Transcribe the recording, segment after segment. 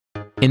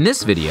In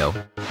this video,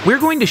 we're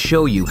going to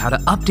show you how to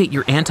update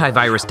your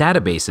antivirus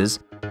databases,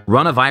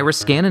 run a virus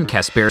scan in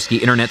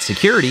Kaspersky Internet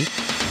Security,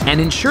 and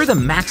ensure the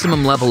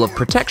maximum level of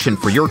protection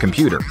for your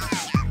computer.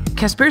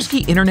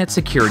 Kaspersky Internet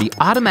Security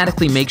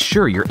automatically makes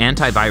sure your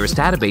antivirus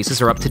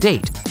databases are up to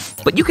date,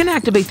 but you can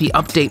activate the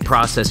update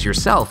process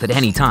yourself at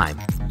any time.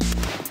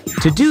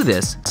 To do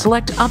this,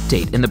 select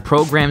Update in the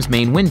program's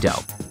main window.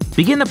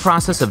 Begin the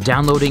process of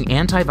downloading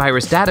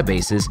antivirus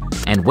databases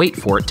and wait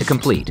for it to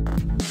complete.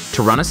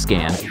 To run a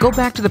scan, go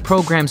back to the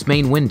program's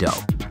main window.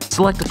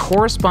 Select the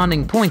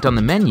corresponding point on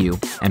the menu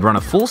and run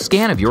a full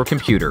scan of your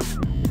computer,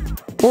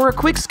 or a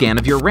quick scan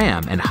of your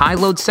RAM and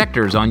high-load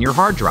sectors on your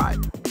hard drive.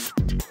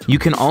 You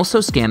can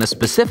also scan a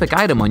specific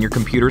item on your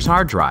computer's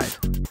hard drive,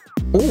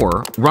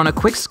 or run a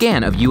quick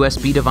scan of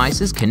USB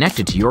devices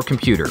connected to your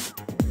computer.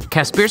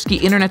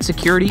 Kaspersky Internet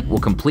Security will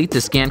complete the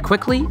scan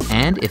quickly,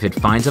 and if it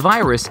finds a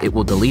virus, it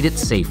will delete it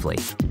safely.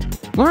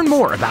 Learn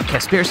more about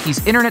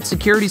Kaspersky's Internet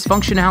Security's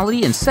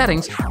functionality and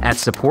settings at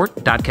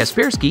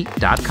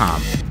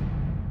support.kaspersky.com.